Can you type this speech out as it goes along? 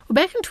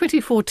Well, back in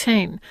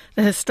 2014,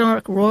 the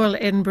historic Royal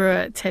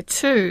Edinburgh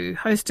Tattoo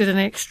hosted an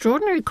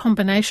extraordinary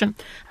combination,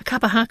 a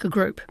kapahaka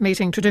group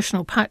meeting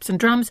traditional pipes and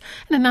drums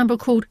and a number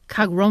called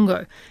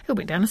Kagrongo. It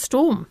went down a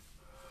storm.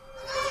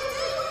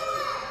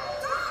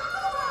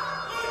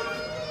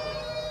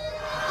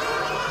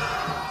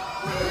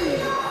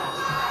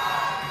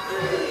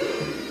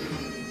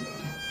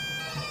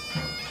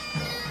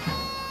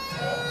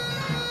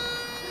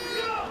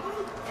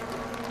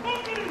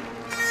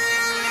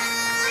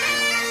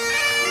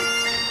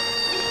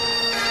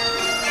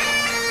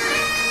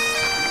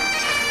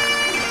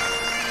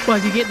 Well,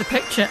 you get the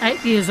picture.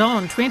 8 years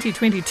on,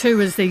 2022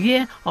 is the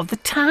year of the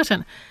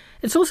Tartan.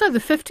 It's also the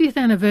 50th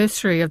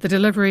anniversary of the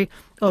delivery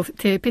of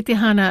Te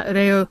Petihana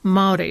Reo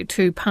Maori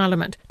to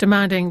Parliament,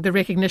 demanding the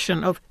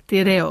recognition of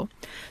Te Reo.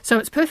 So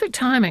it's perfect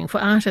timing for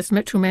artist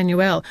Mitchell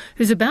Manuel,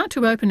 who's about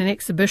to open an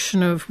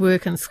exhibition of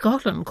work in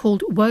Scotland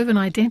called Woven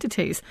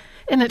Identities.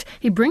 In it,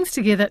 he brings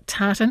together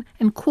Tartan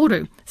and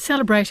koru,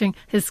 celebrating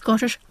his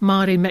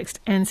Scottish-Maori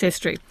mixed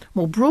ancestry.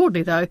 More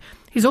broadly, though,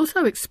 he's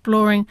also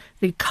exploring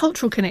the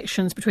cultural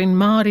connections between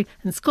Maori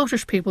and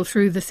Scottish people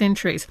through the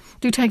centuries.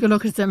 Do take a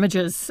look at the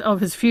images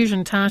of his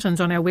fusion tartans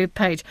on our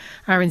webpage,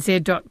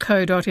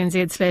 rnz.co.nz/standing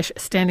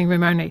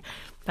room only.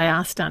 They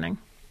are stunning.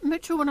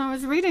 Mitchell, when I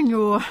was reading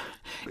your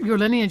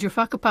lineage, your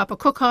whakapapa,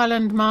 Cook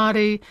Island,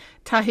 Māori,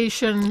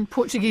 Tahitian,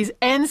 Portuguese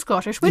and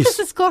Scottish, where does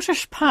the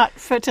Scottish part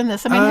fit in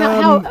this? I mean,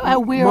 how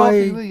aware of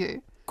you were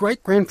you?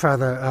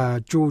 Great-grandfather,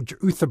 George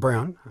Uther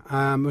Brown,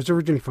 was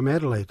originally from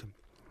Adelaide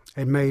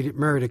and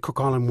married a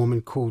Cook Island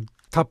woman called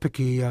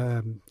Rakiki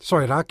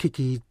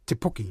Te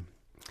Puki.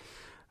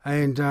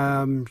 And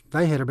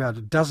they had about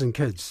a dozen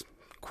kids,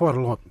 quite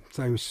a lot.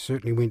 They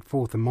certainly went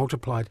forth and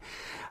multiplied.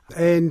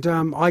 And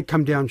I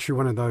come down through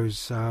one of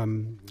those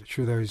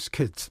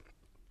kids.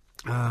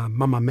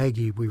 Mama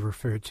Maggie, we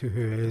refer to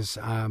her as,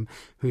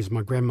 who's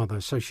my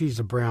grandmother. So she's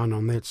a Brown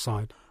on that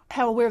side.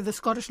 How aware of the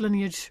Scottish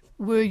lineage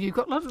were you?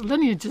 Got a lot of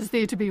lineages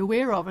there to be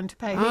aware of and to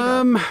pay heed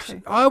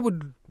to.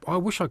 I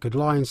wish I could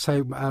lie and say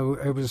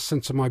it was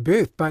since my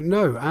birth, but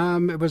no.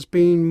 It was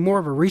been more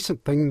of a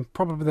recent thing.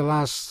 Probably the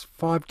last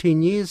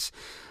 5-10 years,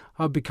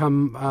 I've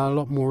become a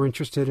lot more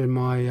interested in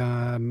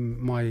my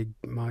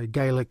my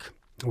Gaelic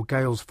or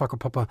Gael's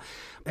whakapapa,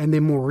 and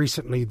then more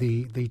recently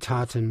the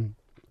Tartan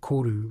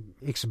koru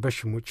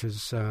exhibition, which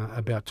is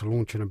about to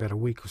launch in about a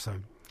week or so.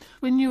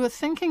 When you were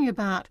thinking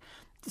about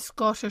the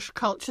Scottish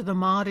culture, the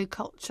Maori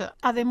culture,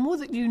 are there more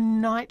that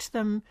unite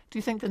them, do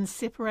you think, than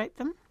separate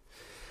them?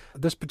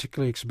 This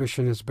particular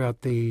exhibition is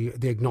about the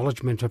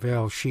acknowledgement of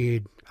our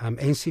shared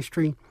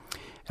ancestry,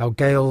 our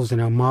Gaels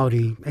and our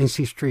Maori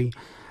ancestry.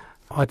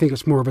 I think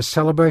it's more of a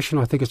celebration.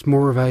 I think it's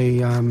more of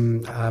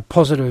a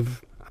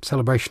positive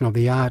celebration of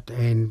the art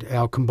and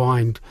our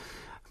combined,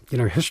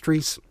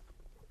 histories.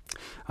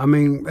 I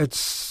mean, it's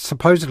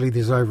supposedly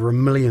there's over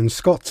 1 million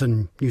Scots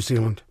in New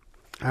Zealand,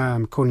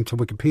 according to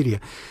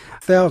Wikipedia.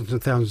 Thousands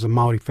and thousands of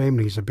Maori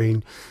families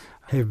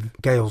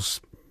have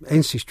Gaels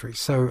ancestry.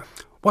 So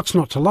what's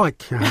not to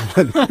like?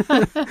 What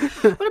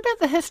about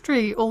the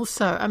history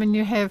also? I mean,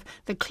 you have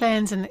the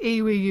clans in the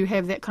iwi, you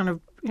have that kind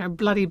of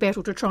bloody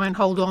battle to try and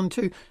hold on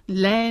to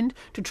land,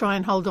 to try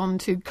and hold on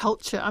to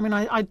culture. I mean,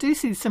 I do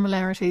see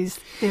similarities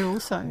there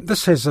also.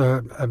 This has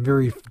a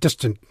very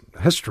distant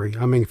history.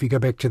 I mean, if you go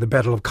back to the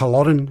Battle of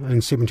Culloden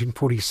in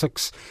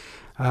 1746,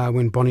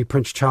 when Bonnie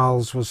Prince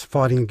Charles was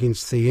fighting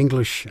against the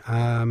English,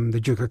 the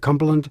Duke of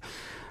Cumberland,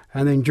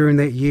 and then during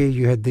that year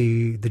you had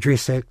the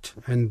Dress Act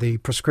and the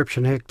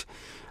Prescription Act,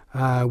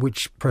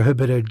 which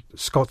prohibited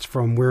Scots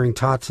from wearing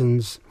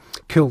tartans,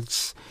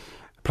 kilts,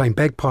 playing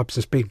bagpipes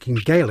and speaking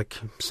Gaelic.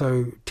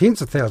 So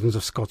tens of thousands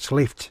of Scots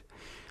left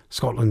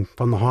Scotland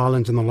from the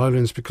Highlands and the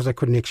Lowlands because they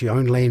couldn't actually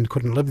own land,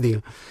 couldn't live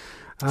there.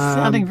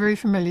 Sounding very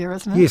familiar,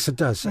 isn't it? Yes, it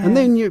does. Yeah. And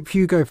then if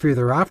you go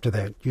further after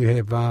that, you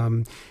have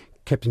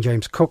Captain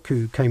James Cook,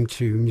 who came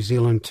to New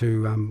Zealand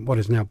to what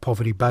is now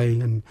Poverty Bay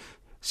in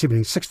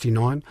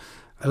 1769.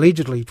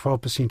 Allegedly,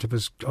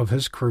 12% of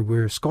his crew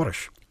were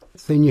Scottish.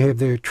 Then you have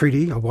the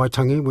Treaty of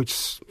Waitangi,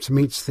 which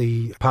cements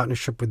the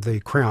partnership with the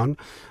Crown,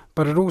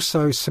 but it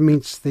also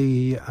cements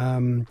the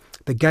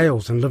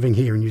Gaels and living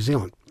here in New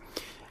Zealand.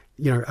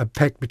 A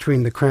pact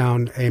between the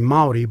Crown and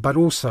Maori, but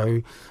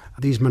also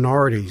these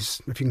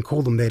minorities, if you can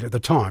call them that at the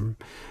time,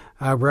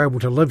 were able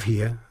to live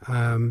here,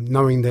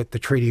 knowing that the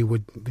treaty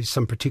would be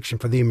some protection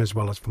for them as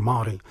well as for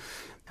Maori.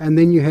 And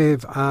then you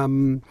have,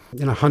 Hana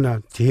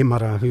Te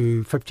Hemara,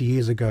 who 50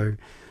 years ago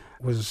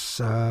was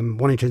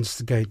wanting to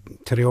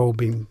instigate Te Reo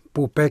being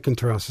brought back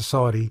into our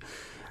society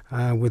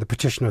with a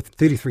petition of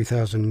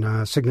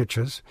 33,000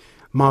 signatures,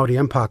 Māori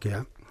and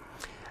Pākehā.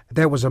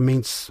 That was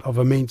immense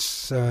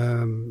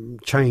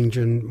change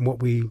in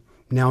what we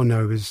now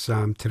know as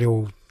Te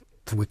Reo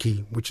Te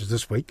Wiki, which is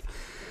this week.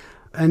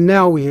 And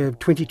now we have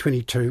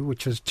 2022,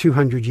 which is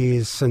 200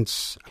 years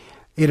since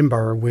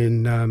Edinburgh,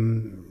 when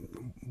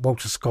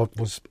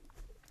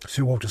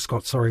Sir Walter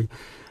Scott,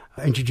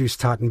 introduced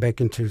tartan back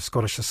into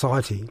Scottish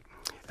society.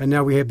 And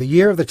now we have the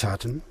Year of the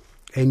Tartan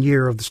and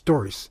Year of the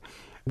Stories,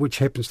 which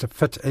happens to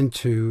fit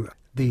into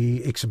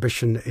the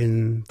exhibition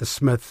in the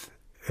Smith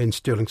in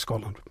Stirling,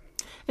 Scotland.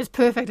 It's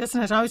perfect,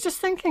 isn't it? I was just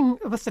thinking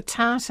with the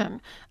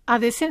tartan, are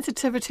there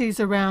sensitivities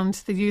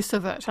around the use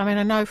of it? I mean,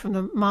 I know from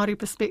the Māori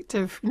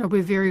perspective,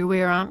 we're very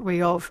aware, aren't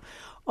we, of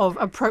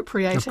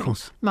appropriating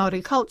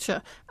Māori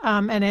culture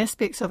and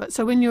aspects of it.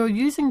 So when you're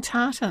using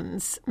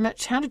tartans,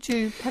 Mitch, how did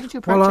you approach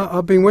it? Well,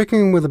 I've been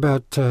working with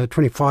about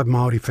 25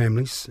 Māori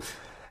families,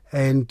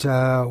 and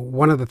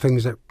one of the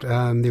things that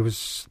there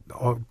was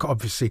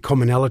obviously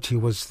commonality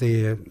was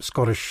their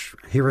Scottish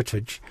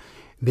heritage,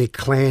 their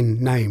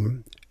clan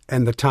name,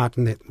 and the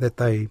tartan that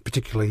they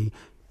particularly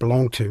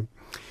belong to.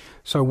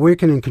 So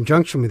working in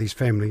conjunction with these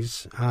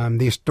families,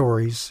 their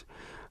stories,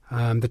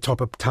 the type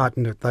of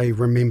tartan that they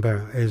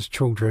remember as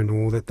children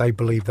or that they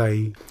believe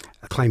they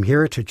claim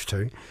heritage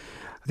to,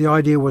 the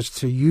idea was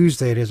to use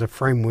that as a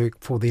framework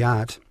for the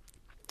art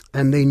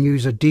and then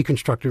use a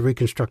deconstructed,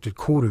 reconstructed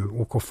koru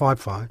or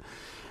kowhaiwhai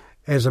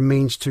as a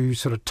means to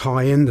sort of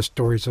tie in the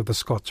stories of the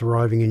Scots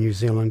arriving in New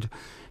Zealand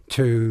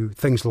to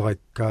things like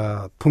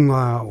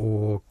punga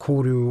or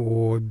koru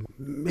or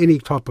any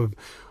type of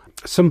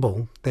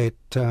symbol that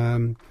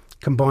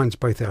combines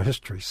both our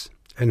histories,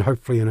 and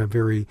hopefully in a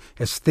very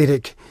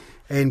aesthetic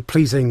and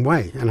pleasing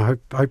way. And I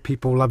hope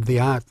people love the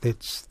art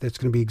that's going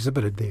to be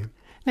exhibited there.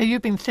 Now,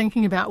 you've been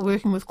thinking about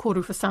working with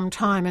koru for some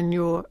time in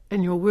your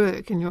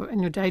work, in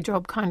your day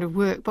job kind of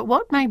work. But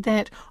what made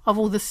that, of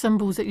all the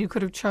symbols that you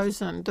could have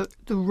chosen,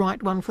 the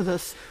right one for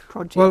this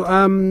project? Well,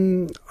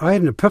 I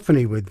had an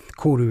epiphany with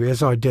koru,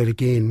 as I did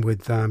again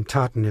with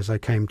tartan as I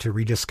came to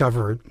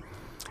rediscover it.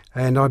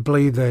 And I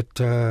believe that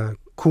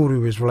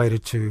koru is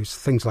related to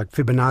things like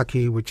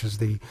Fibonacci, which is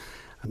the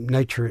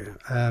nature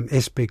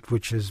aspect,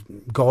 which is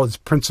God's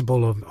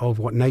principle of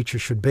what nature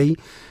should be,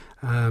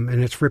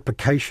 and its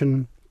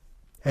replication.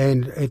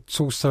 And it's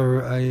also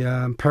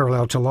a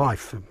parallel to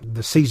life,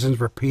 the seasons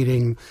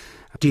repeating,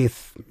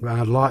 death,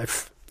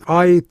 life.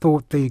 I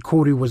thought the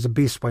koru was the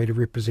best way to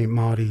represent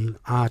Māori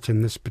art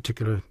in this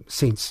particular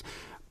sense.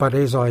 But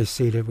as I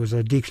said, it was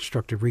a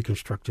deconstructed,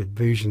 reconstructed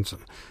versions.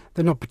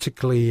 They're not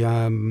particularly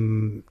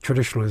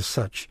traditional as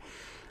such.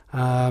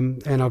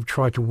 And I've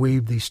tried to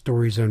weave these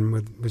stories in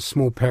with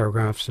small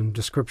paragraphs and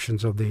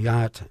descriptions of the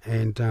art.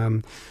 And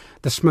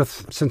the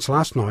Smith, since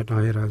last night,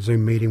 I had a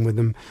Zoom meeting with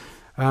them.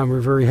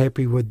 We're very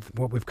happy with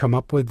what we've come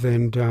up with,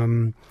 and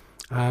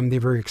they're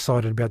very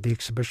excited about the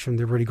exhibition.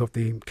 They've already got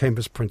the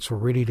canvas prints all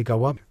ready to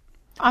go up.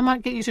 I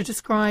might get you to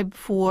describe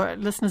for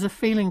listeners a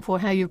feeling for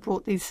how you've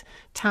brought these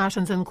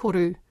tartans and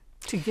koru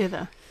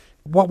together.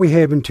 What we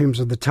have in terms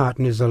of the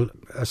tartan is a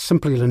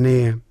simply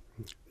linear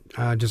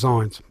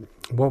designs.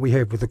 What we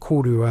have with the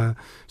koru are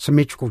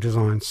symmetrical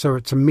designs. So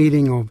it's a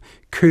meeting of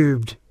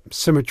curved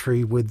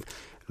symmetry with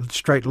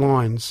straight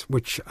lines,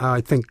 which I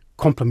think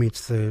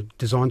complements the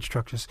design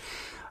structures.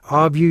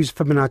 I've used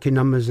Fibonacci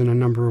numbers in a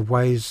number of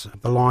ways.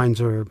 The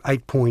lines are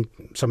 8 point,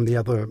 some of the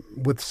other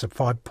widths are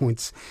 5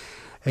 points,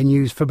 and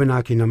use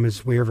Fibonacci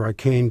numbers wherever I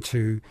can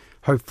to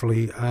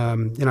hopefully,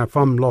 if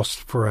I'm lost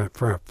for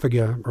a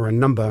figure or a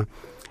number,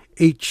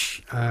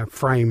 each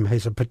frame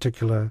has a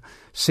particular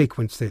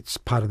sequence that's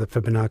part of the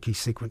Fibonacci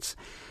sequence.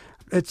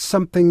 It's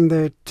something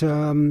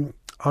that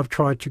I've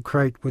tried to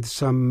create with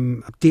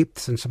some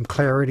depth and some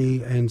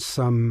clarity and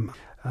some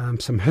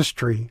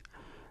history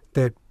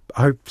that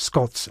I hope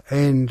Scots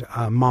and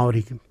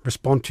Māori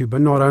respond to,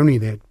 but not only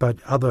that, but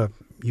other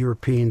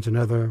Europeans and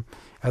other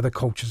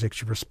cultures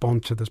actually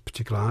respond to this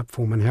particular art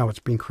form and how it's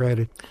been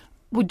created.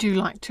 Would you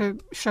like to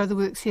show the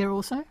works here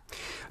also?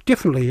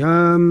 Definitely.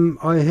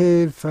 I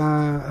have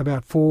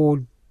about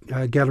 4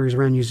 galleries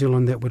around New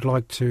Zealand that would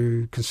like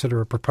to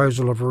consider a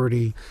proposal I've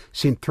already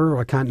sent through.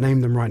 I can't name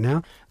them right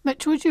now.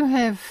 Mitch, would you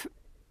have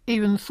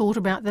even thought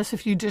about this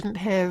if you didn't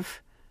have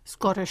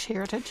Scottish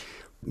heritage?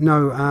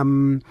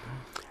 No.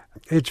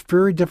 It's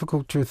very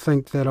difficult to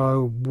think that I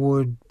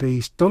would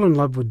be still in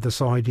love with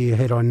this idea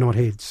had I not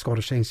had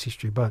Scottish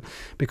ancestry. But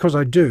because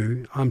I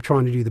do, I'm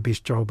trying to do the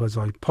best job as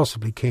I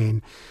possibly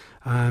can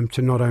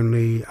to not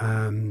only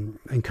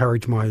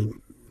encourage my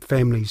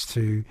families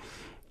to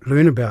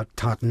learn about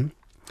tartan,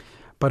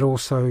 but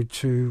also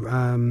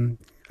to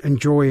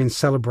enjoy and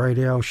celebrate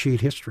our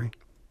shared history.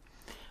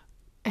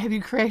 Have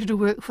you created a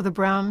work for the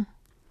brown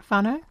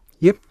whānau?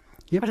 Yep.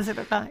 What does it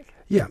look like?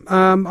 Yeah,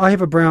 I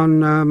have a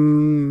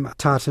brown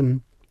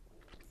tartan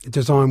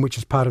design which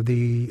is part of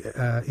the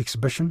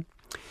exhibition,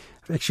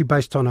 actually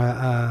based on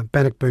a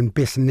Bannockburn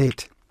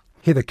bassinet.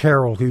 Heather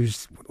Carroll,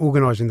 who's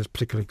organising this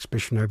particular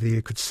exhibition over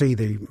there, could see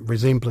the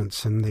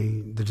resemblance in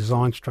the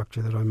design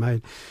structure that I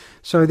made.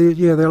 So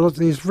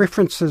there's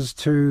references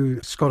to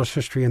Scottish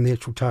history in the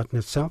actual tartan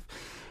itself,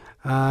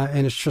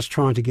 and it's just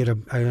trying to get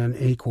an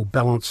equal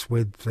balance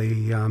with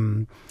the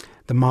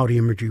Māori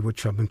imagery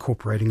which I'm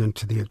incorporating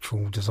into the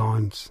actual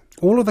designs.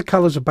 All of the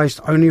colours are based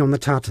only on the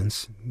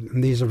tartans,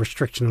 and there's a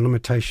restriction and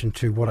limitation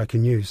to what I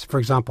can use. For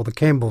example, the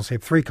Campbells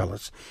have 3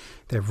 colours.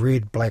 They have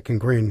red, black and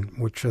green,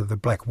 which are the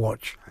black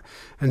watch.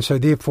 And so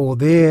therefore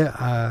their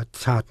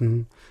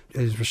tartan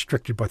is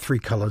restricted by 3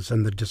 colours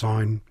in the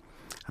design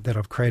that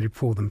I've created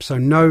for them. So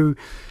no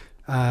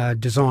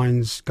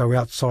designs go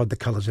outside the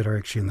colours that are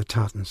actually in the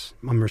tartans.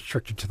 I'm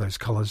restricted to those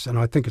colours, and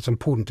I think it's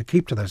important to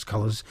keep to those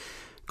colours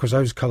because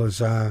those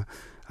colours are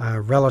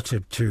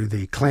relative to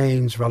the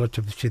clans,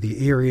 relative to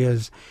the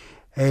areas,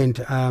 and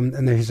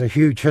there's a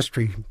huge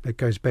history that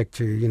goes back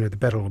to the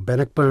Battle of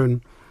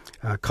Bannockburn,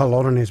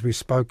 Culloden, as we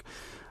spoke.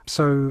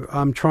 So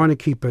I'm trying to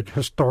keep it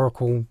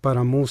historical, but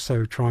I'm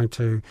also trying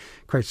to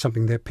create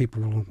something that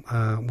people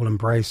will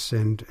embrace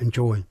and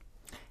enjoy.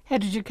 How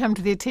did you come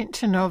to the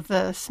attention of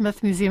the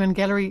Smith Museum and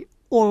Gallery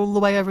all the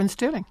way over in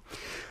Stirling?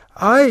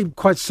 I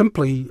quite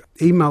simply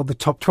emailed the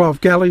top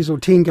 12 galleries or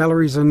 10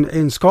 galleries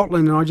in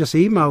Scotland, and I just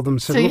emailed them.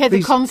 So you had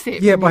the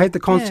concept? Yeah, I had the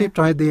concept.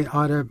 Yeah.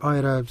 I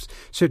had a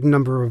certain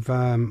number of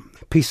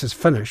pieces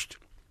finished,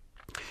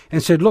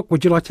 and said, "Look,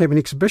 would you like to have an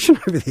exhibition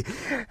over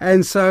there?"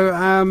 And so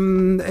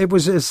it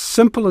was as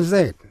simple as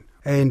that.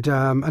 And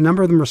a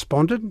number of them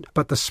responded,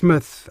 but the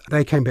Smith,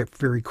 they came back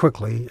very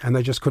quickly, and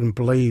they just couldn't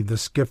believe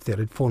this gift that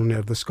had fallen out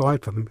of the sky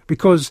for them.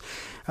 Because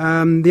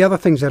the other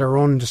things that are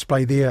on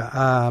display there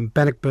are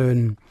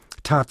Bannockburn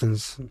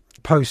tartans.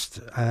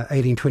 Post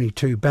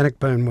 1822,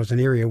 Bannockburn was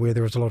an area where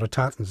there was a lot of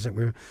tartans that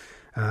were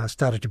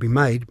started to be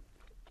made.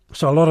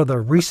 So a lot of the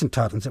recent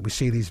tartans that we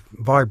see, these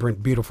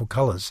vibrant, beautiful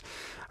colours,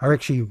 are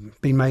actually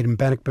being made in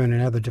Bannockburn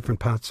and other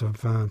different parts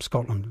of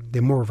Scotland.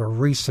 They're more of a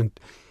recent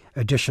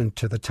addition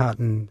to the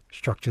tartan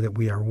structure that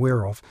we are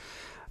aware of.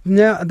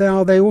 Now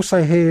they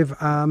also have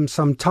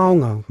some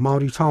taonga,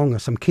 Maori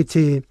taonga, some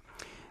kete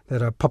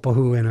that are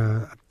papahu and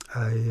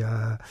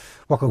a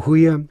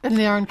wakahuia. In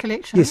their own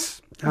collection?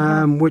 Yes,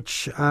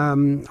 which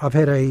I've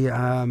had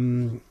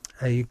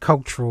a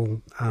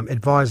cultural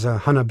advisor,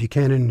 Hannah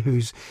Buchanan,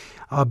 who's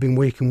I've been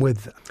working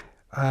with,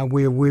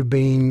 where we've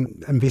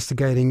been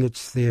investigating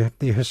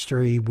their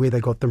history, where they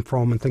got them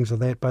from and things like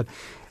that. But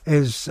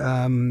as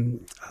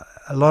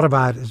a lot of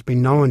art has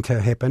been known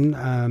to happen,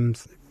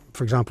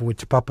 for example with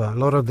Te Papa, a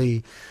lot of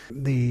the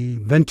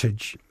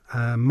vintage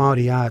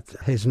Māori art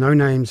has no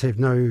names, have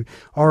no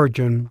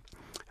origin,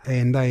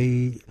 and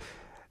they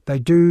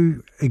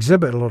do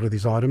exhibit a lot of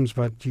these items,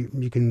 but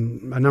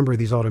a number of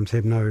these items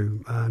have no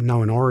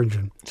known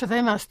origin. So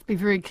they must be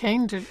very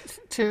keen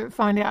to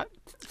find out.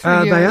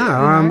 They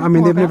are.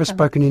 They've never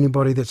spoken to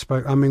anybody that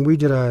spoke. We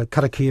did a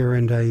karakia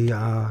and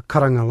a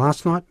karanga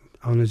last night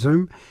on a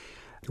Zoom.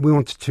 We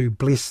wanted to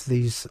bless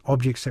these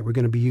objects that were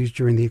going to be used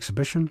during the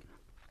exhibition.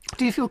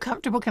 Do you feel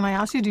comfortable, can I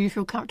ask you, do you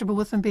feel comfortable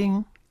with them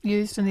being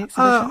used in the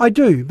exhibition? I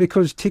do,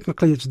 because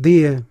technically it's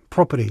their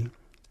property.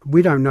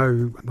 We don't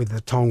know whether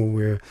the taonga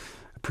were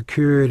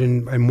procured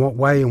in what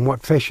way and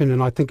what fashion,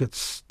 and I think it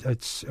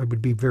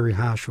would be very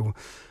harsh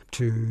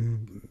to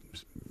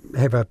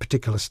have a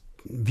particular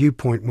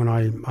viewpoint when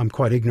I'm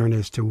quite ignorant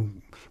as to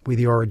where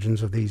the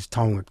origins of these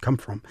taonga come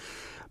from.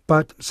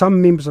 But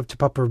some members of Te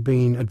Papa have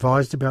been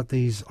advised about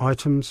these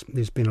items.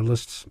 There's been a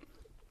list.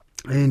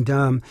 And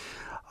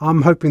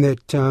I'm hoping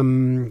that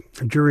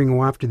during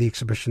or after the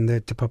exhibition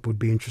that Te Papa would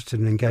be interested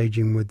in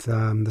engaging with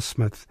the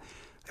Smith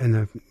in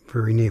the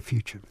very near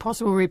future.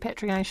 Possible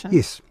repatriation?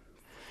 Yes.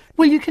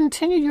 Will you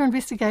continue your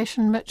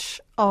investigation, Mitch,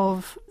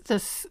 of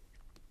this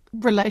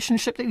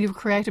relationship that you've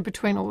created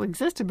between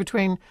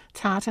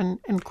tartan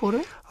and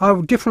koru? I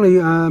will definitely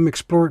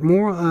explore it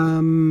more.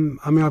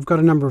 I've got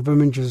a number of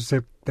images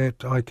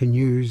that I can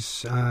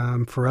use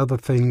for other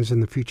things in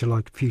the future,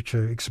 like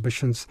future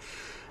exhibitions.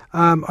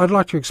 I'd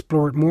like to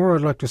explore it more.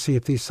 I'd like to see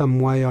if there's some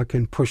way I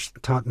can push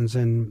tartans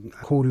and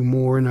koru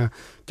more in a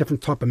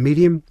different type of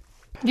medium.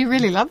 You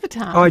really love the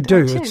tartan. I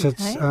do.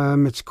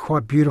 It's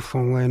quite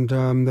beautiful, and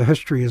the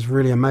history is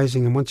really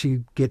amazing. And once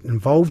you get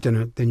involved in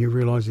it, then you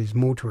realise there's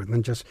more to it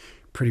than just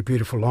pretty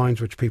beautiful lines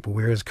which people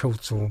wear as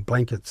quilts or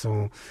blankets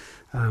or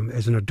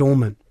as an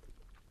adornment.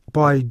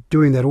 By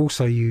doing that,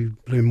 also you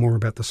learn more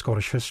about the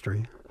Scottish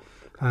history,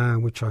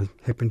 which I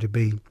happen to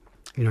be,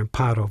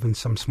 part of in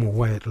some small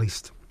way at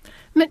least.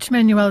 Mitch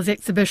Manuel's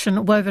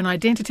exhibition Woven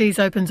Identities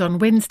opens on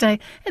Wednesday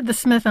at the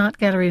Smith Art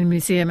Gallery and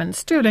Museum in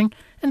Stirling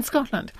in Scotland.